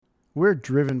We're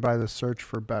driven by the search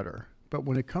for better, but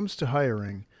when it comes to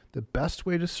hiring, the best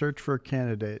way to search for a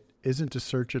candidate isn't to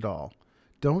search at all.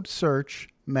 Don't search,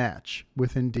 match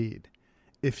with Indeed.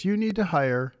 If you need to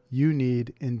hire, you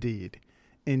need Indeed.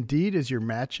 Indeed is your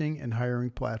matching and hiring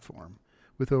platform.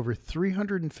 With over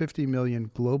 350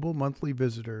 million global monthly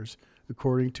visitors,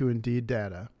 according to Indeed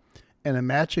data, and a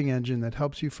matching engine that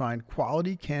helps you find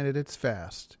quality candidates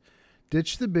fast.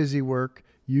 Ditch the busy work.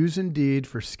 Use Indeed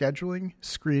for scheduling,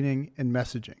 screening, and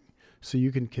messaging so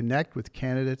you can connect with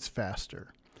candidates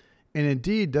faster. And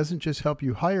Indeed doesn't just help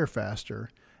you hire faster.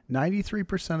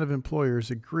 93% of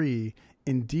employers agree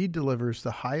Indeed delivers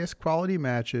the highest quality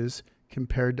matches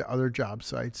compared to other job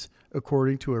sites,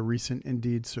 according to a recent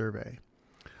Indeed survey.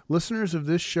 Listeners of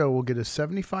this show will get a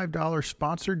 $75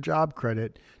 sponsored job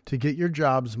credit to get your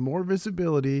jobs more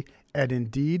visibility at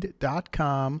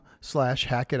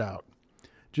Indeed.com/hackitout.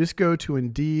 Just go to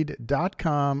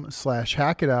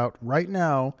Indeed.com/hackitout right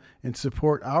now and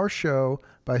support our show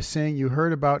by saying you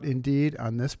heard about Indeed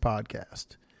on this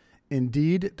podcast.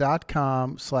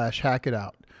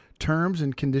 Indeed.com/hackitout. Terms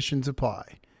and conditions apply.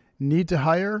 Need to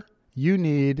hire? You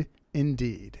need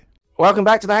Indeed. Welcome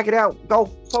back to the Hack It Out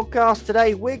Golf Podcast.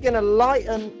 Today we're going to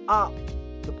lighten up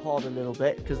the pod a little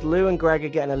bit because Lou and Greg are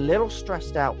getting a little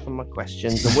stressed out from my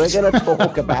questions, and we're going to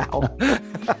talk about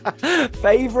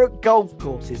favourite golf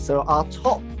courses. So our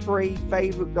top 3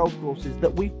 favourite golf courses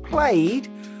that we've played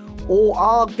or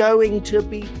are going to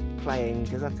be playing,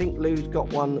 because I think Lou's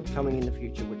got one coming in the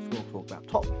future which we'll talk about.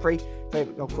 Top 3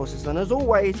 favourite golf courses, and as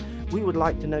always we would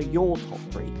like to know your top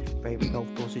 3 favourite golf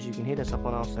courses. You can hit us up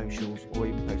on our socials or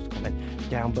even post a comment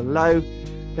down below.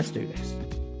 Let's do this.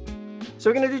 So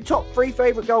we're going to do top 3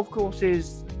 favourite golf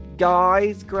courses,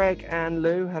 guys. Greg and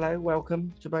Lou, hello,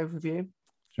 welcome to both of you.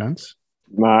 Gents.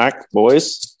 Mark,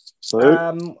 boys.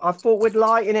 I thought we'd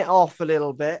lighten it off a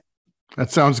little bit. That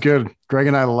sounds good. Greg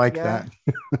and I like that.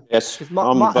 Yes,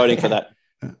 I'm voting for that.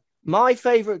 My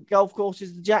favourite golf course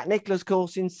is the Jack Nicklaus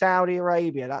course in Saudi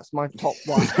Arabia. That's my top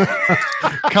one.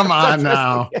 Come on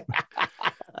now.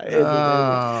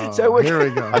 So here we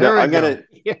go.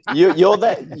 You're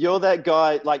that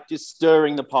guy like just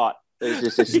stirring the pot.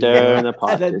 It's just stirring the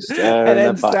pot. and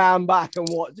then stand back and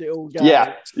watch it all go.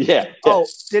 Yeah. Oh,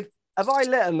 have I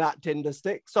lit on that Tinder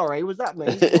stick? Sorry, was that me?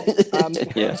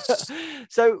 Yeah.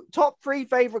 So top 3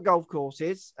 favourite golf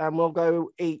courses, and we'll go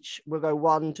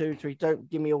 1, 2, 3. Don't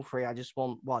give me all 3. I just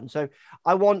want 1. So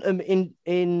I want them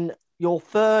in your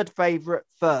third favourite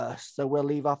first. So we'll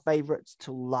leave our favourites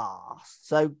till last.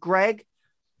 So Greg,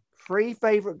 3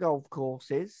 favourite golf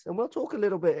courses, and we'll talk a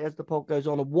little bit as the pod goes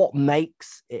on of what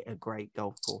makes it a great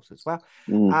golf course as well.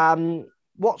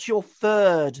 What's your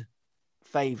third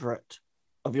favourite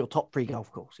of your top 3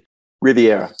 golf courses?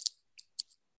 Riviera.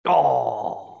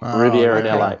 Riviera in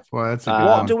LA. Well, that's a good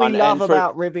what one. do we love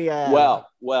about Riviera?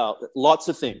 Well, lots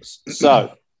of things.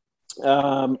 So,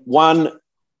 one,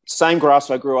 same grass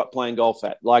I grew up playing golf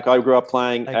at. Like I grew up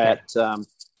playing at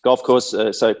golf course,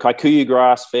 so Kikuyu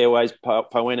grass, fairways,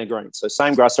 Poena greens. So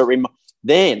same grass. So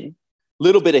then,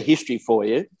 little bit of history for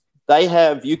you. They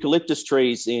have eucalyptus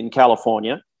trees in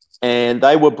California, and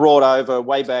they were brought over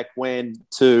way back when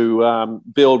to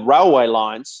build railway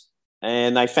lines.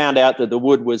 And they found out that the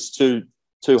wood was too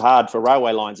hard for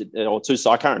railway lines, or too.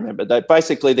 So I can't remember. They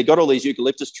got all these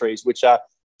eucalyptus trees, which are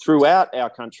throughout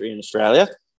our country in Australia.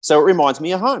 So it reminds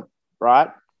me of home, right?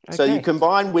 Okay. So you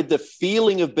combine with the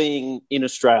feeling of being in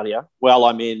Australia. Well,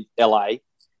 I'm in LA.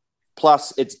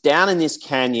 Plus, it's down in this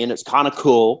canyon. It's kind of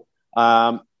cool.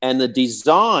 And the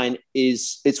design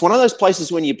it's one of those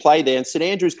places when you play there, and St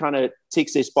Andrews kind of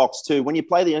ticks this box too. When you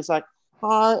play there, it's like,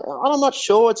 I'm not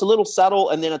sure. It's a little subtle.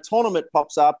 And then a tournament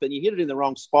pops up and you hit it in the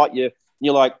wrong spot. You're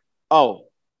like, oh,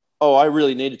 I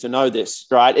really needed to know this,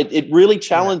 right? It really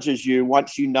challenges you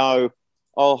once you know,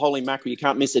 oh, holy mackerel, you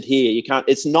can't miss it here. You can't.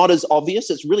 It's not as obvious.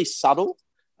 It's really subtle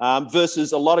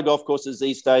versus a lot of golf courses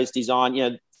these days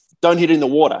design, don't hit it in the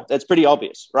water. That's pretty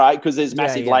obvious, right? Because there's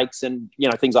massive lakes and,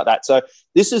 things like that. So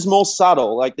this is more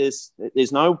subtle. Like there's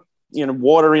no,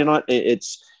 water in it.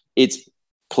 It's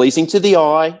pleasing to the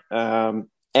eye.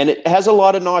 And it has a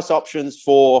lot of nice options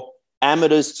for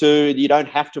amateurs too. You don't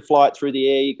have to fly it through the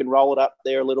air. You can roll it up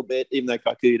there a little bit, even though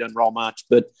Kikuyu doesn't roll much.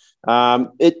 But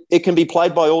it can be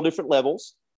played by all different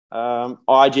levels.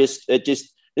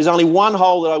 There's only one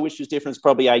hole that I wish was different. It's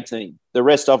probably 18. The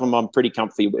rest of them I'm pretty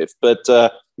comfy with. But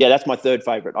that's my third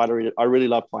favorite. I really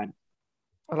love playing.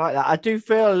 I like that. I do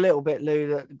feel a little bit,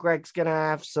 Lou, that Greg's going to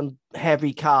have some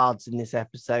heavy cards in this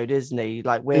episode, isn't he?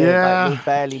 Like we're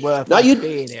barely worth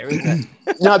being here, isn't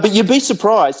it? No, but you'd be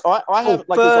surprised. I have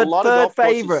there's a lot of golf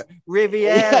favorite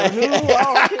Riviera.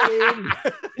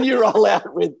 You roll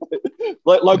out with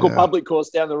local public course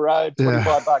down the road,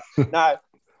 $25. No,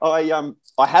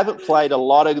 I haven't played a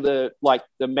lot of the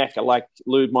Mecca. Like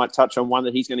Lou might touch on one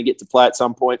that he's going to get to play at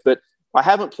some point, but I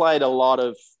haven't played a lot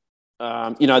of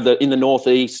in the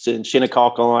northeast and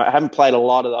Shinnecock. I haven't played a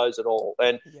lot of those at all,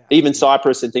 and even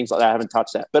Cyprus and things like that. I haven't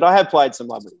touched that, but I have played some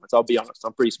lovely ones. I'll be honest,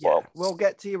 I'm pretty spoiled. Yeah, we'll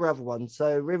get to your other ones.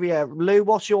 So Riviera, Lou,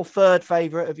 what's your third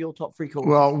favorite of your top 3 courses?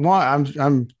 Well,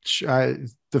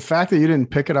 the fact that you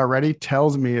didn't pick it already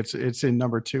tells me it's in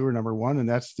number 2 or number 1, and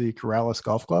that's the Corrales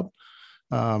Golf Club.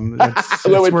 That's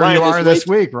where you are this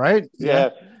week, right?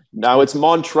 Yeah. No, it's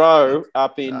Montreux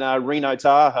up in Reno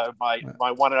Tahoe,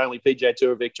 my one and only PGA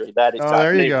Tour victory. That is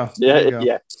there you go.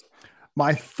 Yeah.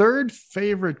 My third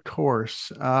favorite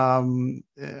course,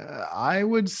 I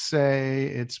would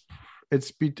say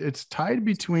it's tied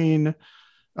between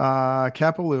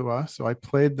Kapalua. So I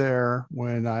played there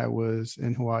when I was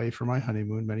in Hawaii for my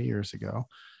honeymoon many years ago,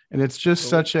 and it's just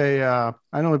such a.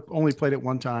 I only played it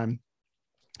one time,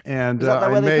 and is that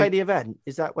where they play the event?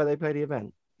 Is that where they play the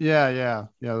event? Yeah.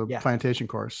 The plantation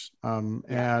course.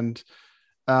 And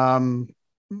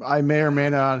I may or may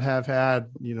not have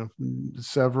had,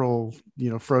 several,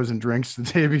 frozen drinks the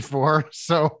day before.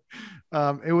 So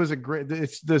it was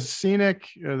it's the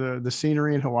the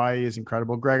scenery in Hawaii is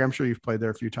incredible. Greg, I'm sure you've played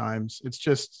there a few times. It's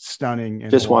just stunning.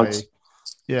 Just Hawaii. Once.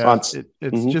 Yeah.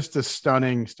 It's just a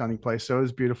stunning place. So it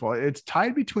was beautiful. It's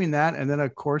tied between that. And then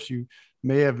of course you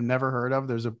may have never heard of,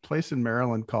 there's a place in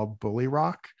Maryland called Bully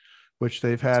Rock, which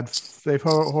they've held 4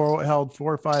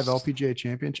 or 5 LPGA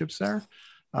championships there.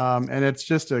 And it's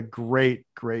just a great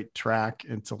track.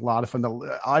 It's a lot of fun.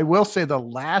 I will say the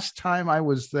last time I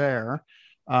was there,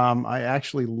 I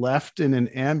actually left in an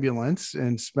ambulance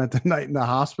and spent the night in the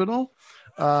hospital.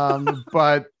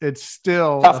 But it's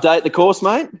still tough day at the course,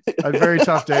 mate. A very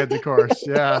tough day at the course.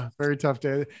 Yeah, very tough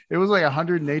day. It was like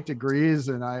 108 degrees,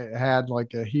 and I had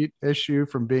like a heat issue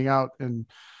from being out. And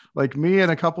like me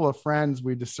and a couple of friends,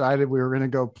 we decided we were going to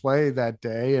go play that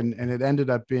day, and it ended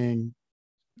up being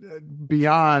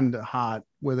beyond hot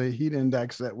with a heat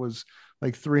index that was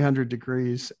like 300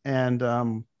 degrees.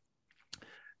 And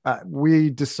we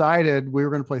decided we were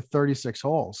going to play 36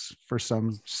 holes for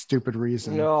some stupid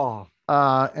reason. No.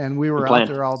 And we were out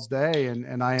there all day,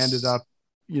 and I ended up,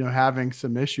 having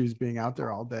some issues being out there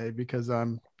all day because I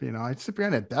sit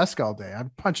behind a desk all day.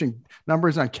 I'm punching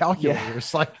numbers on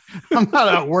calculators. Like I'm not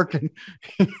out working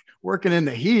in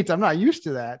the heat. I'm not used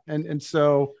to that. And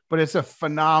so, but it's a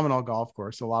phenomenal golf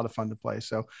course, a lot of fun to play.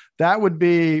 So that would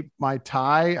be my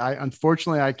tie.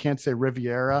 Unfortunately I can't say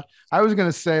Riviera. I was going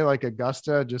to say like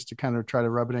Augusta just to kind of try to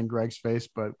rub it in Greg's face,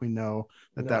 but we know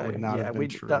that would not have been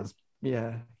true.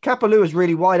 Kapalua is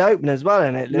really wide open as well,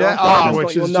 isn't it? Yeah,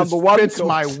 which is number one. Fits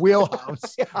my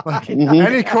wheelhouse.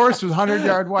 Any course with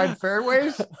 100-yard wide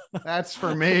fairways, that's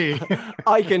for me.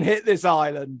 I can hit this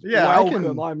island. Yeah,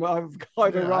 welcome.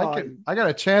 I've arrived. I got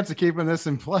a chance of keeping this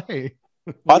in play.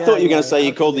 I thought you were going to say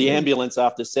you called the ambulance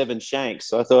after 7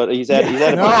 shanks. I thought he's had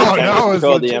no, it's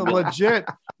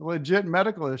legit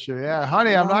medical issue. Yeah,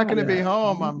 honey, I'm not going to be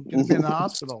home. I'm going to be in the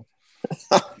hospital.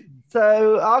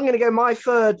 So I'm going to go my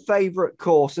third favorite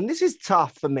course. And this is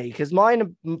tough for me because mine are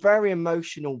very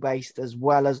emotional based as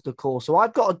well as the course. So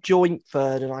I've got a joint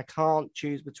third and I can't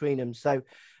choose between them. So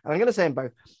I'm going to say them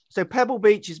both. So Pebble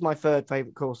Beach is my third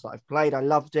favorite course that I've played. I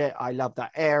loved it. I love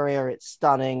that area. It's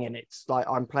stunning. And it's like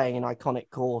I'm playing an iconic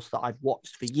course that I've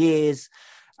watched for years.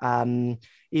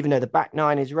 Even though the back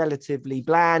 9 is relatively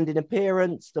bland in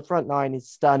appearance, the front 9 is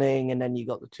stunning. And then you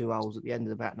got the 2 holes at the end of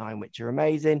the back 9, which are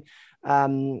amazing.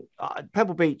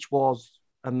 Pebble Beach was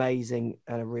amazing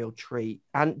and a real treat.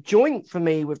 And joint for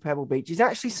me with Pebble Beach is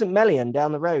actually St. Melian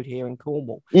down the road here in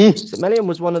Cornwall. St. Melian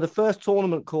was one of the first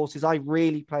tournament courses I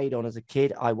really played on as a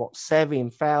kid. I watched Seve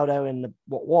and Faldo and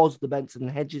what was the Benson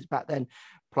Hedges back then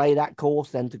play that course,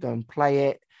 then to go and play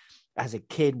it. As a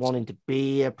kid wanting to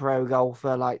be a pro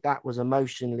golfer, like that was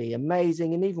emotionally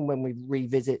amazing. And even when we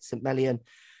revisit St. Melian,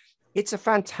 it's a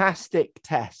fantastic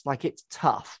test. Like it's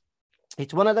tough.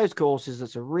 It's one of those courses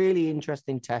that's a really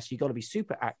interesting test. You've got to be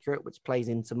super accurate, which plays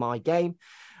into my game.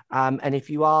 And if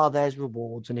you are, there's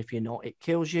rewards. And if you're not, it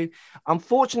kills you.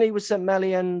 Unfortunately, with St.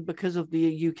 Melian, because of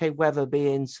the UK weather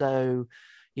being so,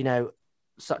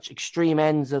 such extreme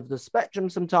ends of the spectrum,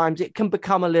 sometimes it can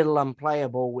become a little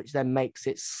unplayable, which then makes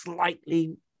it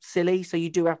slightly silly. So you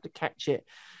do have to catch it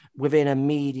within a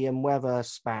medium weather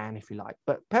span, if you like.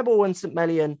 But Pebble and St.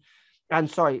 Melian, And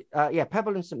sorry,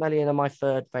 Pebble and St. Melian are my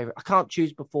third favorite. I can't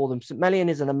choose before them. St. Melian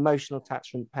is an emotional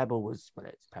attachment. Pebble was, well,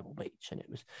 it's Pebble Beach, and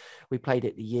we played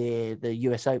it the year the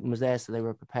US Open was there, so they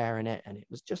were preparing it, and it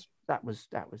was just that was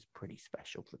pretty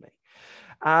special for me.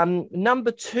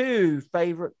 Number 2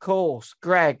 favorite course,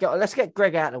 Greg. Let's get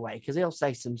Greg out of the way because he'll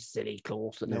say some silly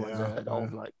course that no one's heard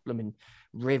of, like blooming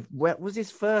what was his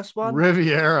first one?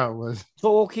 Riviera was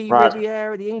Torquay, right.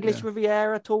 Riviera, the English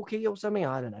Riviera, Torquay or something.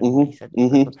 I don't know.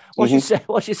 What he said.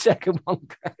 What's your second one,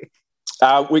 Greg?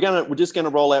 We're just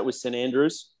gonna roll out with St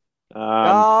Andrews.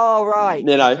 Right.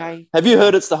 You know, okay. Have you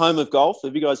heard it's the home of golf?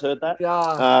 Have you guys heard that?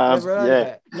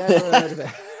 Never heard of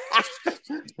it.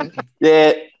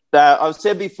 Yeah. I've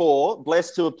said before,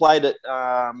 blessed to have played it.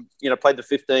 Played the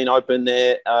 15 Open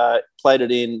there. Played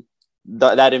it in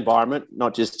that environment,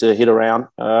 not just to hit around.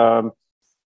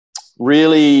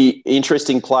 Really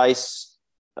interesting place,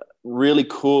 really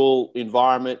cool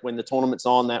environment when the tournament's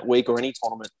on that week or any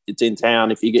tournament it's in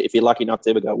town. If you're lucky enough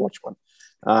to ever go watch one,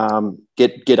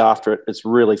 get after it. It's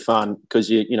really fun because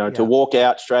to walk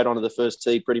out straight onto the first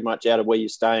tee, pretty much out of where you're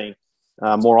staying,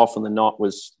 more often than not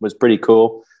was pretty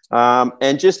cool.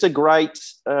 And just a great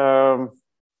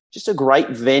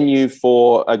venue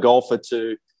for a golfer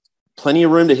to. Plenty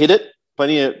of room to hit it,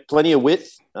 plenty of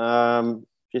width.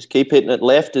 Just keep hitting it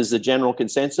left is the general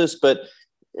consensus. But,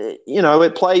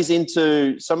 it plays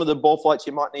into some of the ball flights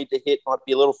you might need to hit might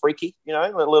be a little freaky, a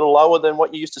little lower than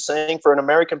what you're used to seeing for an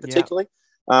American particularly.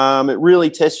 Yeah. It really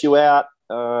tests you out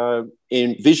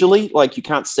in visually, like you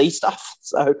can't see stuff.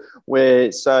 So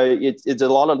it's a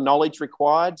lot of knowledge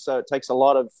required. So it takes a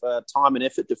lot of time and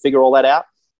effort to figure all that out.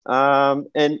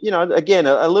 And, again,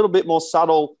 a little bit more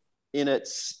subtle in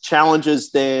its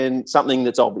challenges than something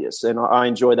that's obvious. And I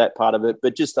enjoy that part of it,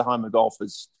 but just the home of golf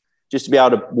is just to be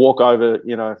able to walk over,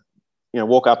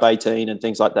 walk up 18 and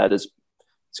things like that it's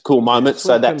a cool moment.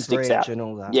 So that sticks out. And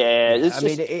all that. Yeah.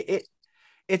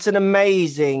 It's an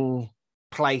amazing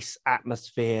place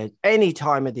atmosphere any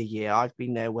time of the year. I've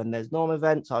been there when there's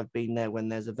non-events. I've been there when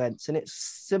there's events, and it's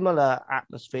similar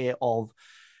atmosphere of,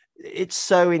 it's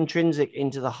so intrinsic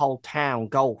into the whole town,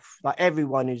 golf. Like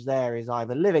everyone who's there is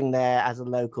either living there as a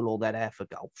local or they're there for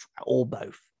golf or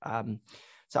both.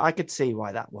 So I could see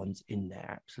why that one's in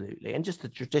there. Absolutely. And just the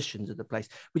traditions of the place.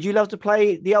 Would you love to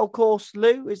play the old course,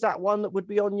 Lou? Is that one that would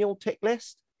be on your tick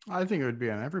list? I think it would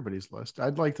be on everybody's list.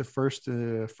 I'd like the first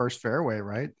fairway,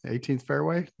 right? 18th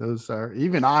fairway. Those are,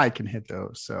 even I can hit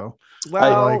those. So,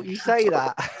 you say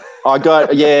that. I got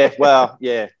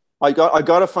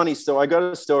a funny story. I got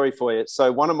a story for you.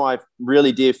 So one of my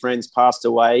really dear friends passed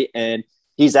away, and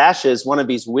his ashes, one of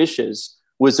his wishes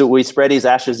was that we spread his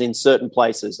ashes in certain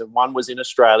places. And one was in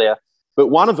Australia, but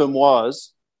one of them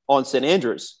was on St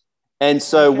Andrews. And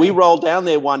so we rolled down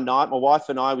there one night, my wife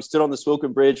and I, we stood on the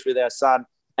Swilcan Bridge with our son,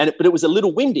 but it was a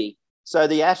little windy. So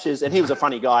the ashes, and he was a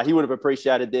funny guy. He would have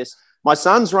appreciated this. My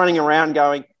son's running around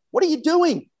going, "What are you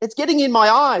doing? It's getting in my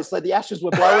eyes." So the ashes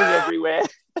were blowing everywhere.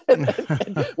 And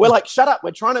we're like, "Shut up. We're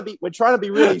trying to be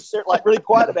really really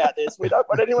quiet about this. We don't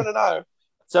want anyone to know."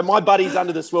 So my buddy's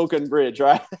under the Swilcan Bridge,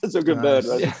 right? It's a good bird.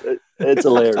 Right? Yeah. It's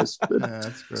hilarious. Yeah,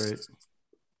 that's great.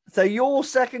 So your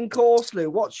second course, Lou,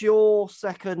 what's your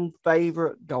second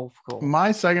favorite golf course?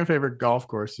 My second favorite golf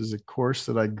course is a course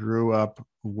that I grew up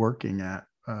working at.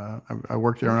 I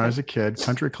worked there when I was a kid,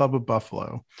 Country Club of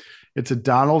Buffalo. It's a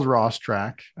Donald Ross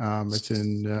track. It's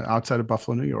in outside of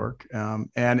Buffalo, New York. And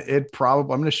I'm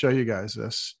going to show you guys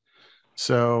this.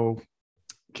 So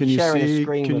can you see?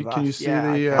 Can you see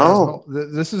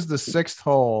this is the 6th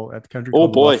hole at the Country Club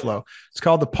of Buffalo. It's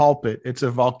called the Pulpit. It's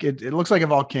it looks like a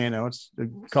volcano. It's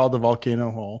called the volcano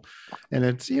hole, and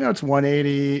it's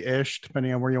 180-ish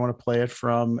depending on where you want to play it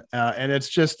from, and it's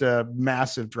just a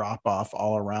massive drop off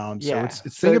all around. So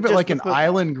think of it like an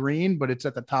island green, but it's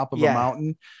at the top of a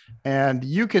mountain, and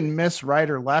you can miss right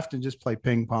or left and just play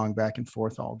ping pong back and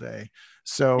forth all day.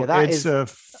 So it's a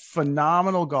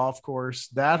phenomenal golf course.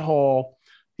 That hole.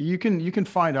 You can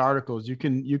find articles. You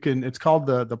can it's called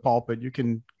the Pulpit. You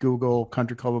can Google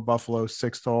Country Club of Buffalo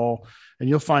 6th hole, and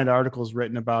you'll find articles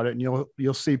written about it. And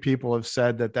you'll see people have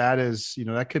said that is,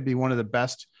 that could be one of the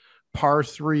best par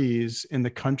threes in the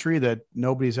country that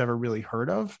nobody's ever really heard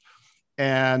of.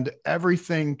 And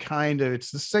everything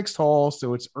it's the 6th hole.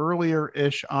 So it's earlier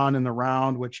ish on in the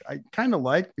round, which I kind of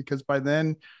like because by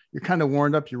then you're kind of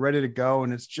warmed up, you're ready to go.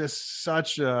 And it's just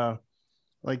such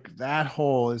that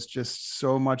hole is just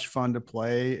so much fun to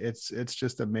play. It's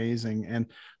just amazing. And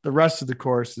the rest of the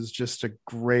course is just a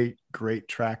great, great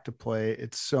track to play.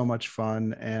 It's so much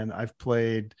fun. And I've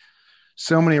played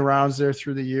so many rounds there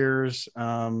through the years.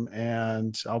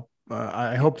 And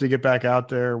I hope to get back out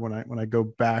there when I go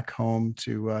back home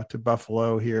to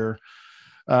Buffalo here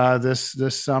this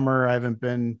summer. I haven't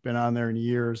been on there in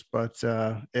years, but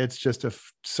it's just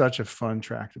such a fun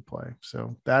track to play.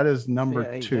 So that is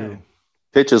number 2.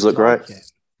 Pictures look great.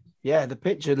 Yeah, the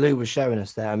picture Lou was showing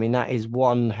us there. I mean, that is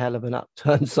one hell of an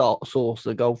upturned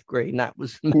saucer golf green. That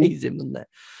was amazing, wasn't it?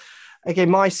 Okay,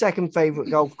 my second favourite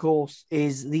golf course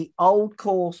is the Old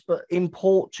Course, but in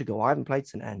Portugal. I haven't played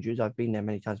St Andrews. I've been there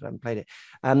many times, but I haven't played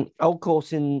it. Old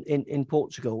Course in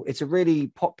Portugal. It's a really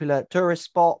popular tourist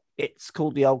spot. It's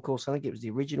called the Old Course. I think it was the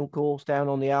original course down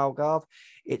on the Algarve.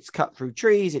 It's cut through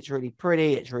trees. It's really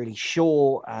pretty. It's really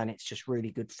short, and it's just really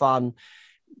good fun.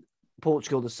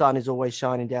 Portugal, the sun is always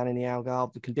shining down in the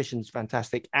Algarve. The conditions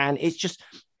fantastic, and it's just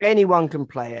anyone can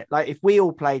play it. Like if we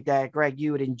all played there, Greg,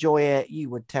 you would enjoy it.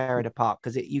 You would tear it apart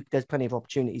because there's plenty of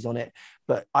opportunities on it.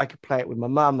 But I could play it with my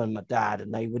mum and my dad,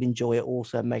 and they would enjoy it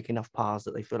also, and make enough pars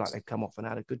that they feel like they've come off and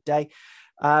had a good day.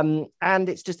 And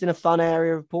it's just in a fun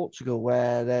area of Portugal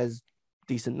where there's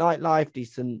decent nightlife,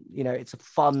 it's a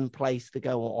fun place to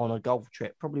go on a golf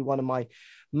trip. Probably one of my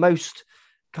most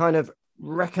kind of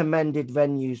recommended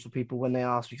venues for people when they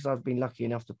ask, because I've been lucky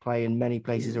enough to play in many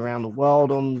places around the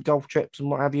world on golf trips and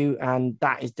what have you, and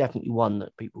that is definitely one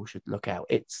that people should look out.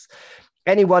 It's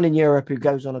anyone in Europe who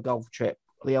goes on a golf trip,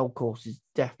 the Old Course is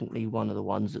definitely one of the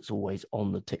ones that's always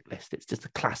on the tick list. It's just a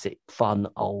classic, fun,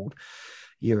 old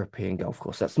European golf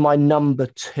course. That's my number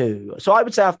 2. So I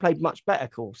would say I've played much better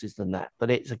courses than that,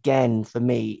 but it's, again, for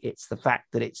me, it's the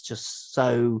fact that it's just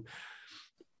so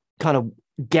kind of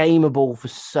gameable for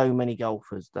so many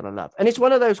golfers that I love. And it's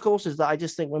one of those courses that I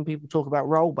just think when people talk about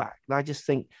rollback, I just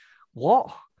think, what?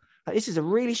 Like, this is a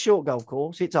really short golf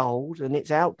course. It's old and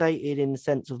it's outdated in the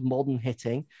sense of modern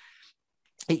hitting.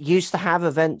 It used to have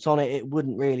events on it. It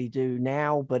wouldn't really do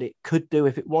now, but it could do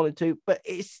if it wanted to. But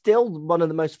it's still one of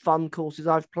the most fun courses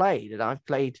I've played. And I've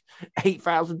played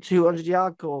 8,200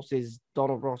 yard courses,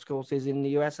 Donald Ross courses in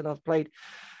the US, and I've played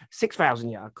 6,000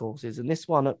 yard courses. And this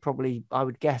one at probably, I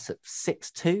would guess, at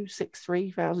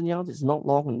 3,000 yards. It's not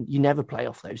long. And you never play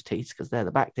off those tees because they're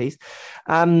the back tees.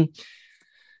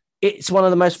 It's one of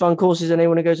the most fun courses, and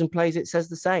anyone who goes and plays it says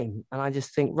the same. And I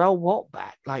just think, roll what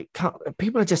back? Like,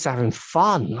 people are just having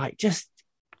fun. Like, just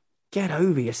get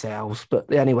over yourselves.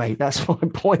 But anyway, that's my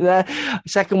point there.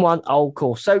 Second one, Old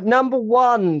Course. So number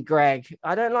 1, Greg,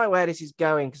 I don't like where this is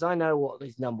going because I know what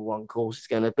his number 1 course is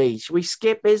going to be. Should we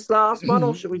skip his last one,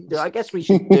 or should we do? I guess we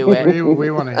should do it.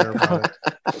 we want to hear about it.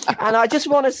 And I just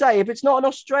want to say, if it's not an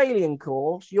Australian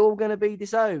course, you're going to be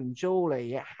disowned,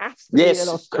 surely. It has to be an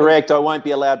Australian. Correct. I won't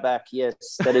be allowed back.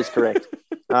 Yes, that is correct.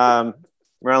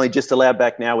 We're only just allowed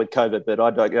back now with COVID, but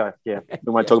I don't go. Yeah,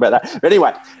 we won't talk about that. But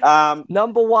anyway.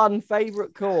 Number 1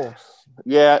 favourite course.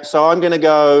 Yeah, so I'm going to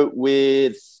go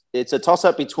with, it's a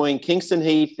toss-up between Kingston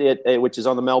Heath, which is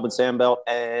on the Melbourne Sandbelt,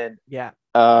 and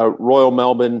Royal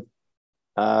Melbourne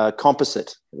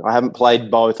Composite. I haven't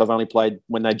played both. I've only played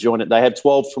when they join it. They have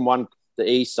 12 from the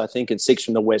east, I think, and 6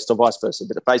 from the west, or vice versa.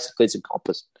 But basically, it's a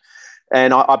composite.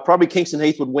 And I probably Kingston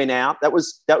Heath would win out. That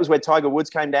was where Tiger Woods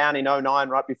came down in 2009,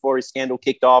 right before his scandal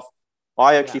kicked off.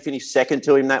 I actually finished second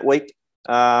to him that week.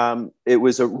 It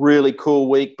was a really cool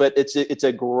week, but it's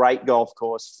a great golf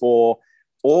course for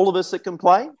all of us that can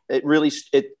play. It really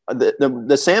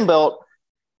the Sandbelt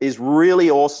is really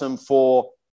awesome for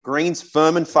greens,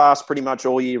 firm and fast, pretty much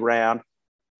all year round.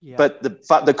 Yeah. But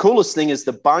the coolest thing is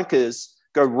the bunkers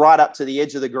go right up to the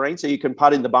edge of the green, so you can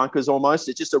putt in the bunkers almost.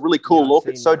 It's just a really cool look.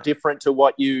 It's so different to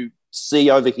what you see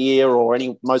over here or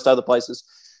most other places.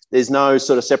 There's no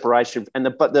sort of separation,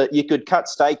 and you could cut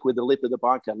steak with the lip of the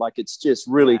bunker. Like, it's just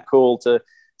really cool to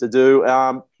do.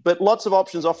 But lots of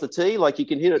options off the tee. Like, you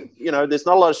can hit it. There's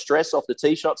not a lot of stress off the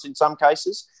tee shots in some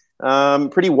cases.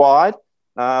 Pretty wide.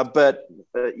 But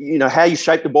how you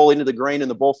shape the ball into the green and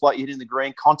the ball flight you hit in the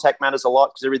green, contact matters a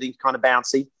lot because everything's kind of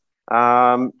bouncy.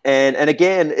 And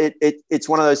again, it's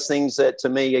one of those things that, to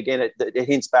me, again, it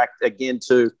hints back again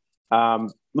to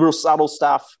little subtle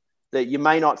stuff that you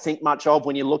may not think much of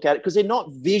when you look at it, because they're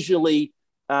not visually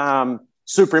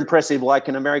super impressive like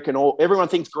an American. Or everyone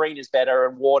thinks green is better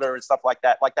and water and stuff like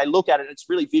that. Like, they look at it, it's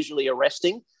really visually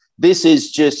arresting. This is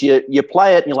just you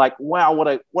play it and you're like, wow,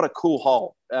 what a cool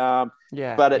hole.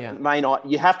 But it may not.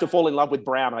 You have to fall in love with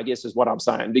brown, I guess, is what I'm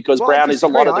saying, because brown is a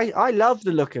lot of. I love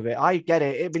the look of it. I get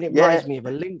it. I mean, it reminds me of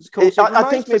a links course. I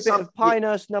think me a bit of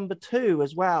Pinehurst number 2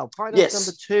 as well. Pinehurst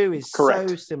number 2 is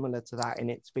so similar to that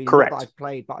in its feeling. Not that I've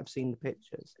played, but I've seen the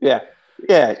pictures. Yeah.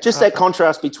 Just that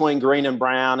contrast between green and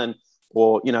brown, and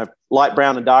or light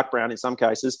brown and dark brown in some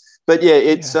cases. But yeah,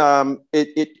 it's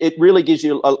it really gives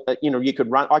you you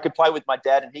could run. I could play with my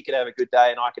dad, and he could have a good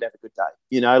day, and I could have a good day.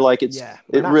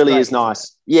 It really is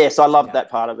nice. Yes, I love that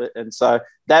part of it, and so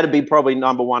that'd be probably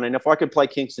number one. And if I could play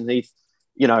Kingston Heath,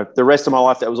 the rest of my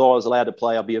life, that was all I was allowed to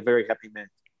play, I'll be a very happy man.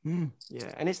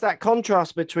 Yeah, and it's that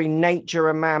contrast between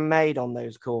nature and man-made on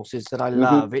those courses that I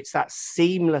love. It's that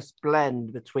seamless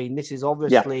blend between this is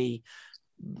obviously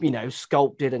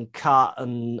sculpted and cut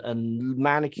and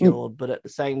manicured, but at the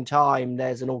same time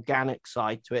there's an organic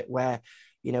side to it where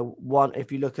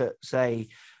if you look at, say,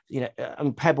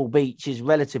 Pebble Beach is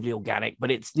relatively organic,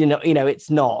 but it's it's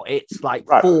not, it's like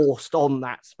forced on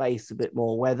that space a bit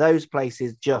more, where those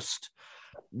places just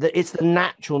it's the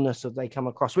naturalness of they come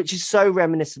across, which is so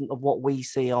reminiscent of what we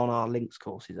see on our links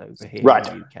courses over here in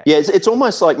the UK. Yeah, it's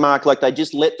almost like, Mark, like they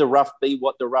just let the rough be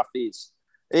what the rough is.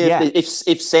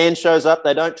 If sand shows up,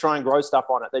 they don't try and grow stuff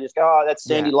on it. They just go, oh, that's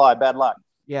sandy lie, bad luck.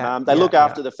 They look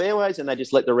after the fairways, and they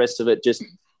just let the rest of it just,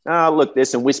 look, there's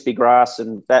some wispy grass,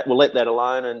 and that we'll let that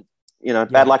alone, and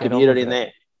bad luck if you get it in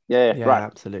there. Yeah, right.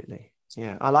 Absolutely.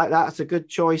 Yeah, I like that. It's a good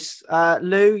choice.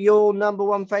 Lou, your number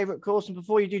one favourite course, and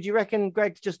before you do you reckon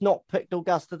Greg's just not picked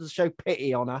Augusta to show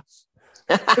pity on us?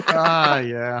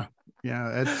 Yeah.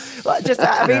 It's just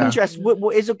out of interest,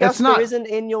 is Augusta isn't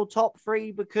in your top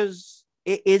three because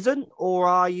it isn't, or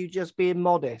are you just being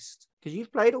modest? Because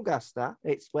you've played Augusta,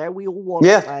 it's where we all want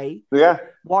to play. Yeah.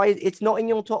 Why it's not in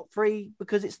your top three?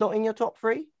 Because it's not in your top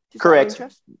three? Correct.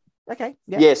 Okay.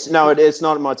 Yeah. Yes. No, it's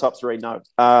not in my top three. No.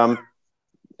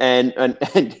 And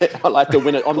I like to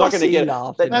win it. I'm not going to get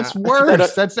it. That's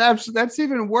worse. That's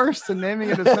even worse than naming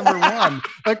it as number one.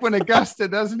 Like when Augusta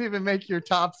doesn't even make your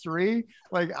top three.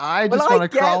 Like I just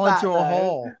want to crawl into a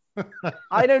hole.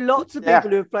 I know lots of people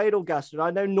who have played Augusta.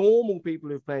 I know normal people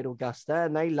who've played Augusta,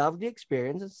 and they love the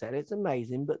experience and said it's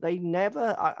amazing. But they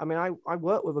never. I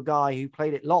worked with a guy who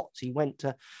played it lots. He went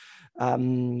to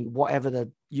whatever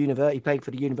the university, he played for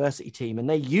the university team, and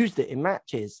they used it in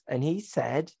matches. And he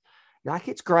said, like,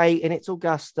 it's great and it's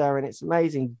Augusta and it's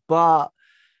amazing, but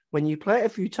when you play it a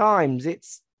few times,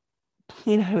 it's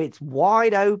it's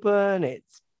wide open,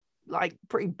 it's like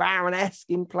pretty Baron-esque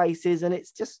in places, and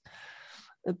it's just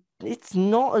it's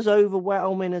not as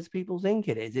overwhelming as people think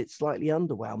it is. It's slightly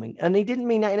underwhelming, and he didn't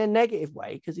mean that in a negative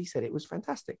way, because he said it was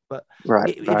fantastic. But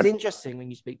it's interesting when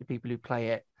you speak to people who play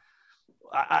it.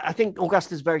 I think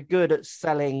Augusta's very good at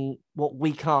selling what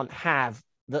we can't have,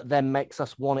 that then makes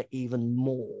us want it even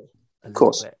more. Of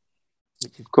course. Bit,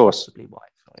 which is possibly why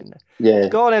it's not in there. Yeah.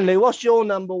 Go on then, Lou. What's your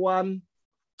number one?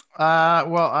 I'm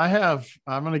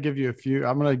going to give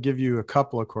you a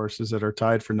couple of courses that are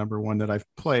tied for number one that I've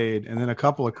played, and then a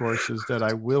couple of courses that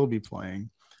I will be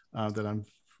playing that I'm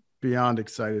beyond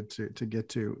excited to get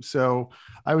to. So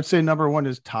I would say number one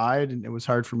is tied, and it was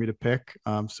hard for me to pick.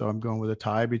 So I'm going with a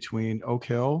tie between Oak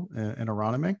Hill and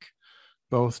Aronimink,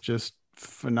 both just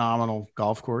phenomenal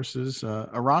golf courses.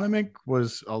 Aronimink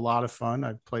was a lot of fun.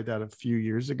 I played that a few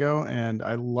years ago, and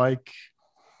I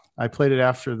played it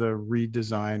after the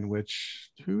redesign,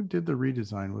 who did the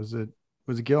redesign? Was it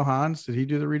Gil Hans? Did he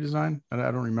do the redesign? I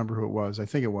don't remember who it was. I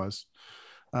think it was.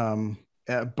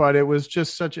 But it was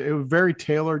just it was very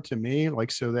tailored to me.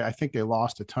 I think they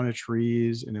lost a ton of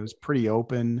trees, and it was pretty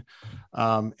open.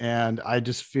 And I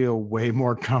just feel way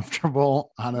more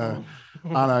comfortable on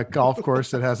a golf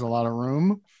course that has a lot of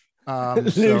room.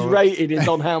 Lou's rated is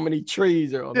on how many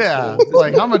trees are on. Yeah,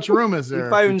 like how much room is there? He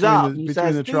phones up and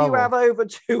says, "Do you have over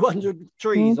 200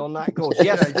 trees on that course?"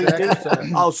 Yes, exactly. Do,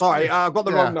 sir. Oh, sorry, I've got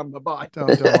the wrong number. Bye. Don't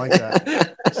like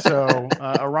that. So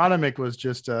Aronimink was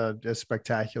just a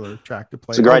spectacular track to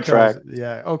play. It's a great track.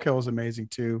 Oak Hill is amazing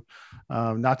too.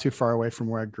 Not too far away from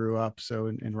where I grew up, so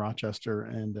in Rochester,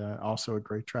 and also a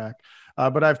great track.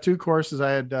 But I have two courses.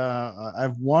 I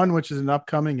have one which is an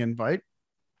upcoming invite.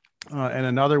 And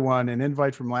another one, an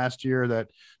invite from last year that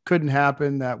couldn't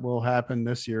happen, that will happen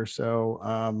this year. So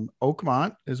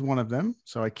Oakmont is one of them.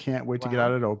 So I can't wait to get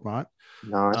out at Oakmont.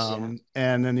 Nice.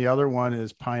 And then the other one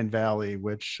is Pine Valley,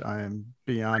 which I am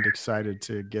beyond excited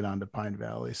to get onto Pine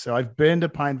Valley. So I've been to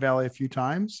Pine Valley a few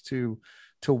times to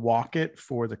walk it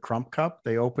for the Crump Cup.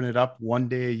 They open it up one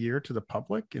day a year to the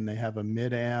public, and they have a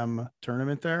mid-am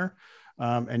tournament there.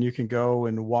 And you can go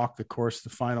and walk the course the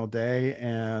final day.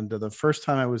 And the first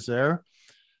time I was there,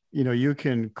 you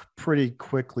can pretty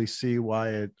quickly see why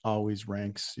it always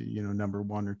ranks, number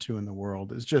one or two in the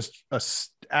world. It's just a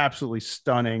absolutely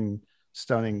stunning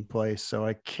place. So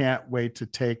I can't wait to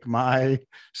take my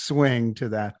swing to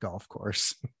that golf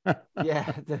course.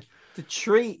 Yeah.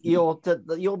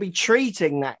 You'll be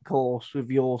treating that course with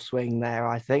your swing there,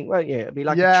 I think, won't you? It'll be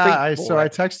like I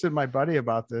texted my buddy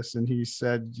about this, and he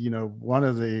said, one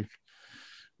of the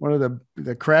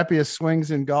crappiest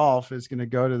swings in golf is going to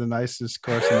go to the nicest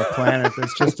course on the planet.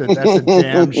 That's a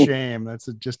damn shame. That's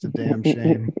just a damn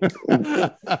shame.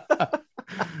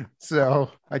 So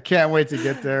I can't wait to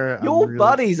get there. Your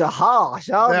buddies are harsh,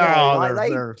 aren't they?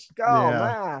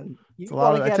 Man,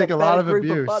 I take a lot of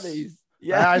abuse.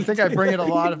 Yeah, I think I bring it a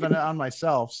lot of it on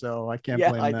myself, so I can't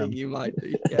blame them. I think you might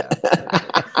do.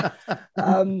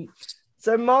 Yeah.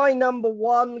 So my number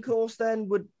one course then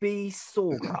would be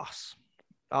Sawgrass.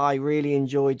 I really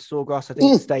enjoyed Sawgrass. I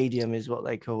think Stadium is what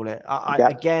they call it.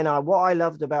 What I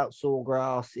loved about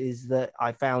Sawgrass is that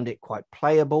I found it quite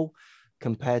playable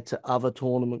compared to other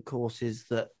tournament courses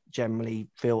that generally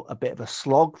feel a bit of a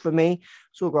slog for me.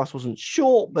 Sawgrass wasn't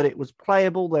short, but it was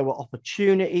playable. There were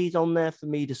opportunities on there for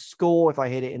me to score if I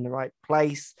hit it in the right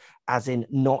place, as in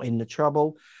not in the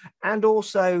trouble. And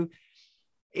also,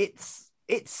 it's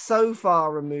so far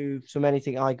removed from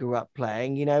anything I grew up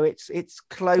playing. It's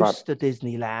close to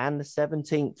Disneyland. The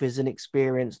 17th is an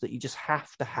experience that you just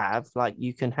have to have. Like,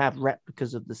 you can have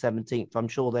replicas of the 17th. I'm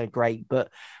sure they're great, but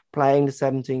playing the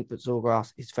 17th at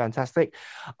Sawgrass is fantastic.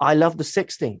 I love the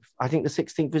 16th. I think the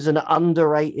 16th is an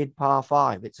underrated par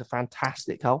 5. It's a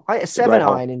fantastic hole. I hit a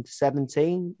 7-iron into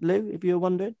 17, Lou, if you were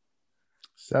wondering.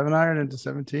 7-iron into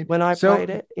 17 when I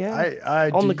played it. Yeah,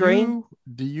 on the green.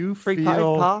 Do you free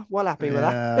feel par? Well, happy with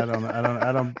that.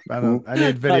 I don't. I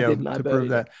need video to prove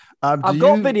that. I've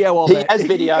got video of it. He has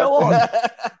video.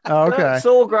 Okay.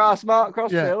 Sawgrass, Mark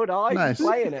Crossfield. Nice.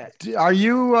 Playing it. Are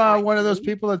you one of those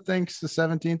people that thinks the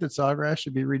 17th at Sawgrass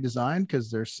should be redesigned?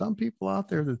 Because there's some people out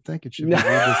there that think it should be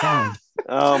redesigned.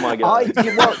 Oh my God. Do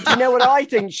you know what I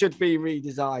think should be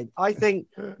redesigned? I think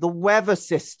the weather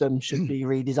system should be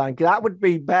redesigned. That would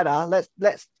be better.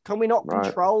 Can we not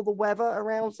control the weather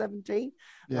around 17?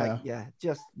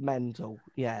 Just mental.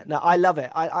 Yeah. No, I love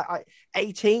it. I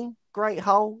 18, great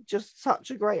hole, just such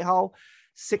a great hole.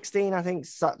 16, I think,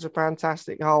 such a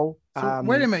fantastic hole. So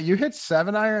wait a minute, you hit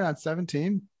 7-iron on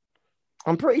 17?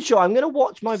 I'm pretty sure. I'm going to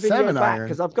watch my video 7-iron. Back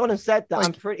because I've gone and said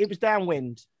that. It was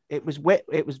downwind. It was wet.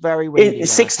 It was very windy.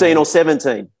 16 or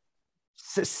 17?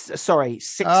 Sorry,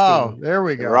 16. Oh, there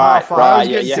we go. Right.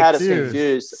 Yeah, you had us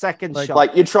confused. Second shot.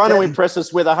 Like, you're trying to impress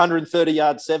us with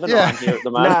 130-yard 7-iron here at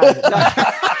the moment.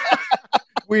 No.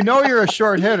 We know you're a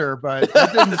short hitter, but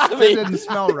it didn't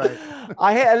smell right.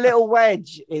 I hit a little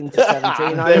wedge into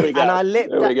 17, and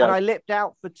I lipped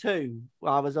out for 2.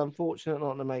 Well, I was unfortunate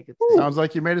not to make it. Sounds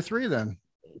like you made a 3 then.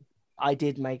 I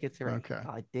did make a 3. Okay.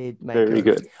 I did make very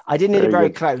good. I didn't hit it very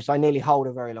close. I nearly hold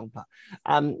a very long putt.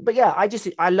 But yeah,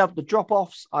 I love the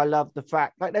drop-offs. I love the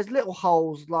fact there's little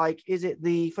holes. Like, is it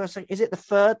the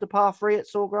third, the par 3 at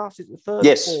Sawgrass? Is it the third?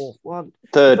 Yes. Fourth one?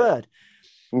 Third.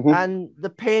 Mm-hmm. And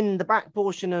the back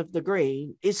portion of the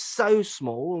green is so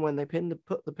small. And when they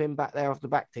put the pin back there off the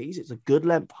back tees, it's a good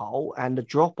length hole. And the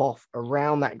drop-off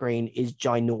around that green is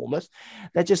ginormous.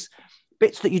 They're just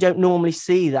bits that you don't normally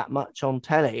see that much on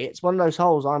telly. It's one of those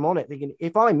holes I'm on it thinking,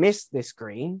 if I miss this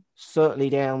green, certainly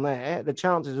down there, the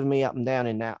chances of me up and down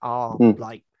in that are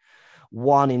like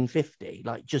 1 in 50.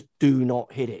 Like, just do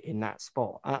not hit it in that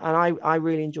spot. And I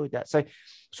really enjoyed that. So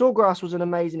Sawgrass was an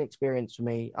amazing experience for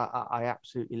me. I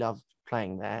absolutely loved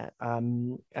playing there.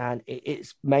 And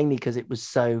it's mainly because it was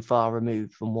so far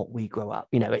removed from what we grew up.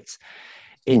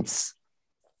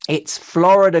 It's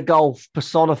Florida golf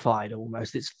personified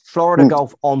almost. It's Florida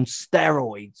golf on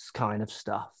steroids kind of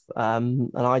stuff.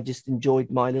 And I just enjoyed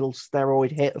my little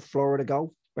steroid hit of Florida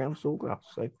golf around Sawgrass.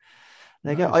 So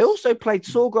there you go. I also played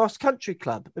Sawgrass Country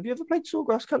Club. Have you ever played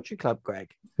Sawgrass Country Club,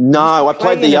 Greg? No, I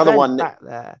played the other one back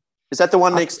there. Is that the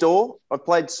one next door? I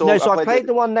played I played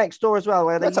the one next door as well.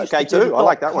 Where that's okay too. I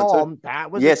like that one too. That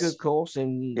was a good course,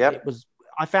 and it was.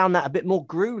 I found that a bit more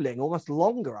grueling, almost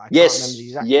longer. I can't remember the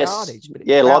exact yardage, but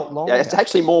it felt longer. It's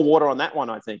actually more water on that one,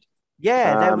 I think.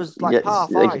 Yeah, there was par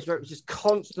 5s where it was just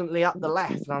constantly up the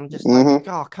left, and I'm just like,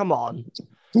 oh, come on.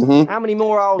 Mm-hmm. How many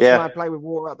more holes can I play with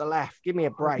water up the left? Give me a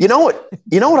break. You know what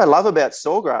I love about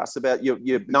Sawgrass, about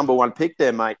your number one pick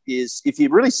there, mate, is if you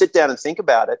really sit down and think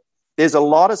about it, there's a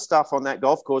lot of stuff on that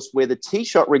golf course where the tee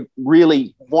shot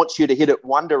really wants you to hit it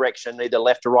one direction, either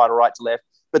left to right or right to left,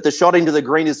 but the shot into the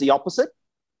green is the opposite.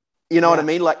 You know what I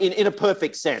mean? Like in a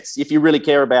perfect sense, if you really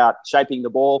care about shaping the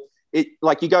ball,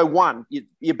 like you go one,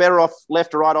 you're better off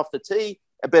left to right off the tee,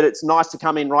 but it's nice to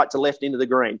come in right to left into the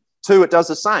green. 2, it does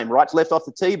the same, right to left off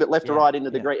the tee, but left to right into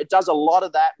the green. It does a lot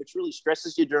of that, which really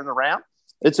stresses you during the round.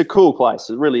 It's a cool place.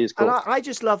 It really is cool. And I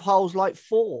just love holes like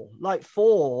four.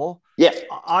 Yeah.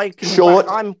 Short.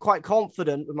 I'm quite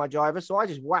confident with my driver, so I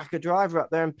just whack a driver up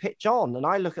there and pitch on. And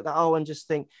I look at that hole and just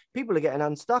think people are getting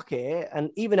unstuck here. And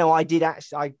even though I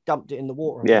dumped it in the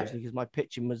water because my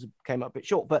pitching came up a bit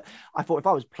short. But I thought if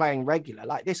I was playing regular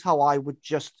like this hole, I would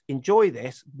just enjoy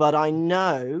this. But I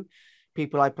know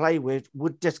people I play with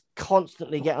would just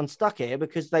constantly get unstuck here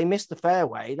because they miss the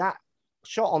fairway. That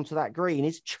shot onto that green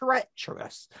is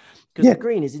treacherous because the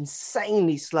green is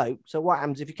insanely sloped. So what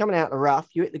happens if you're coming out the rough,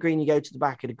 you hit the green, you go to the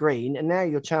back of the green, and now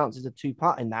your chances of two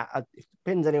putting that, if the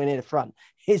pin's anywhere near the front,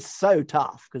 is so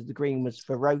tough because the green was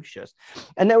ferocious.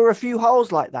 And there were a few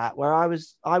holes like that where I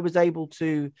was able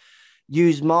to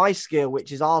use my skill,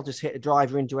 which is I'll just hit a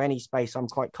driver into any space. I'm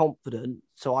quite confident,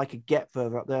 so I could get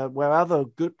further up there, where other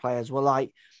good players were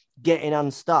like getting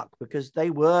unstuck because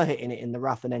they were hitting it in the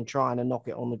rough and then trying to knock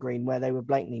it on the green where they were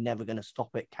blatantly never going to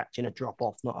stop it, catching a drop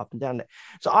off, not up and down it.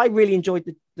 So I really enjoyed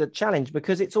the challenge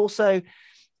because it's also,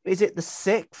 is it the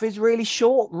sixth is really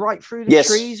short right through the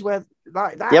trees where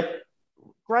like that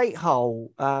great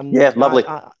hole. Lovely.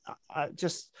 I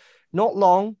just not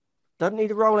long, doesn't need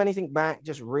to roll anything back.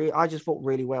 I just thought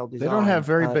really well designed. They don't have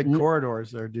very big corridors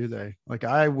there, do they? Like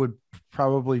I would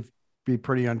probably be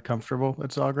pretty uncomfortable at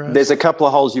Sawgrass. There's a couple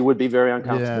of holes you would be very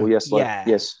uncomfortable. Yeah.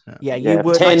 Yes. You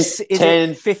would. 10, like,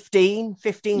 10 15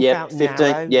 yeah,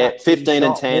 15, narrow, 15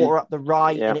 and 10. Water up the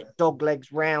right and it dog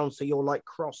legs round, so you're like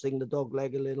crossing the dog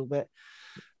leg a little bit.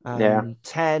 10.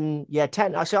 And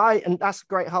that's a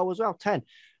great hole as well. 10.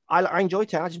 I enjoy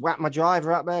 10. I just whacked my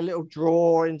driver up there, a little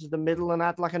draw into the middle and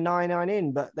had like a 9-9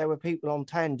 in, but there were people on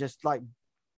 10 just like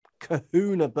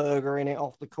kahuna burgering it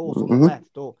off the course on the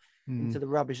left or into the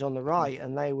rubbish on the right,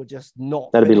 and they were just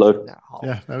not. That'd be low.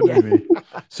 That that would be me.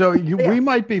 So we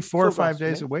might be 4 or 5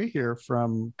 days away here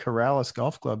from Corrales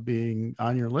Golf Club being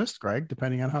on your list, Greg,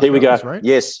 depending on how here we go. Right?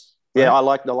 Yes. Yeah, right. I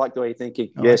like the way you're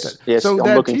thinking. Yes. So I'm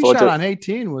that looking tee forward shot to it. on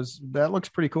 18 looks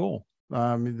pretty cool.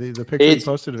 The picture you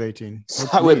posted of 18.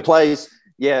 So it plays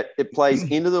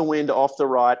into the wind off the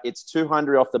right. It's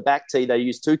 200 off the back tee. They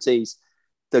use 2 tees.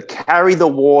 The carry the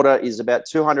water is about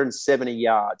 270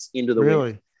 yards into the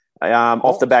wind.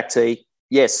 Off the back tee.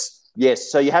 Yes.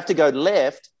 So you have to go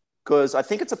left because I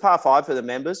think it's a par 5 for the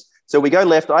members. So we go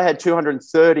left. I had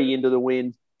 230 into the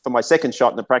wind for my second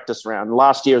shot in the practice round.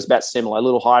 Last year was about similar, a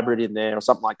little hybrid in there or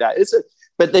something like that.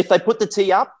 But if they put the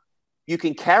tee up, you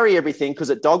can carry everything because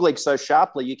it doglegs so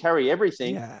sharply. You carry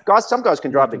everything. Yeah. Some guys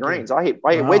can drive the greens. I hit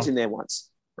wedge in there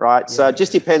once. Right. So it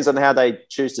just depends on how they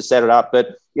choose to set it up.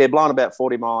 But blowing about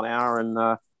 40 mile an hour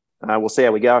and we'll see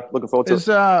how we go. Looking forward to it.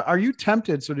 Are you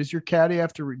tempted? So does your caddy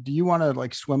do you want to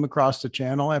like swim across the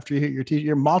channel after you hit your tee?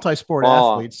 You're a multi-sport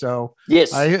athlete. So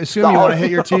yes, I assume you want to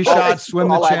hit your tee shot, swim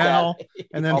the channel,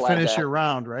 and then finish your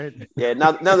round, right? Yeah.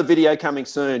 Another video coming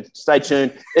soon. Stay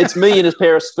tuned. It's me in a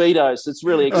pair of Speedos. It's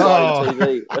really exciting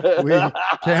TV. We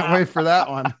can't wait for that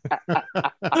one.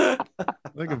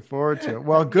 Looking forward to it.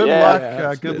 Well, good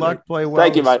luck. Good luck. Play well.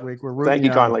 Thank you, this mate. week. We're rooting Thank you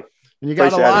kindly. And you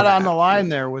got a lot on the line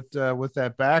there with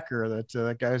that backer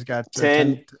that guy's got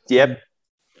 10. Yep.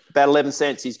 About 11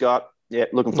 cents he's got. Yeah,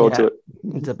 looking forward to it.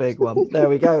 It's a big one. There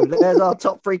we go. There's our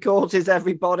top 3 courses,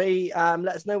 everybody.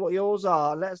 Let us know what yours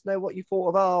are. Let us know what you thought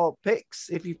of our picks,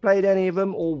 if you've played any of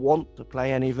them or want to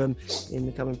play any of them in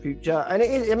the coming future. And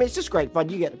it's just great fun.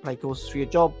 You get to play courses for your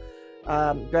job.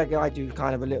 Greg, I do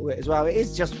kind of a little bit as well. It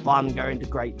is just fun going to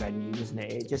great venues, isn't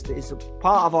it? It's a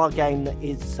part of our game that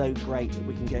is so great that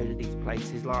we can go to these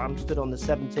places. Like I'm stood on the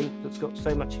 17th, that's got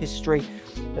so much history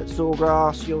at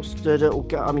Sawgrass. You're stood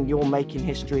at, you're making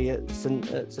history at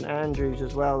St Andrews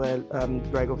as well. There,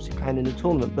 Greg obviously playing in the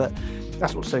tournament, but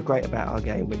that's what's so great about our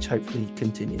game, which hopefully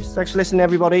continues. Thanks for listening,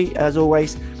 everybody, as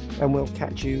always, and we'll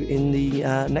catch you in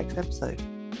the next episode.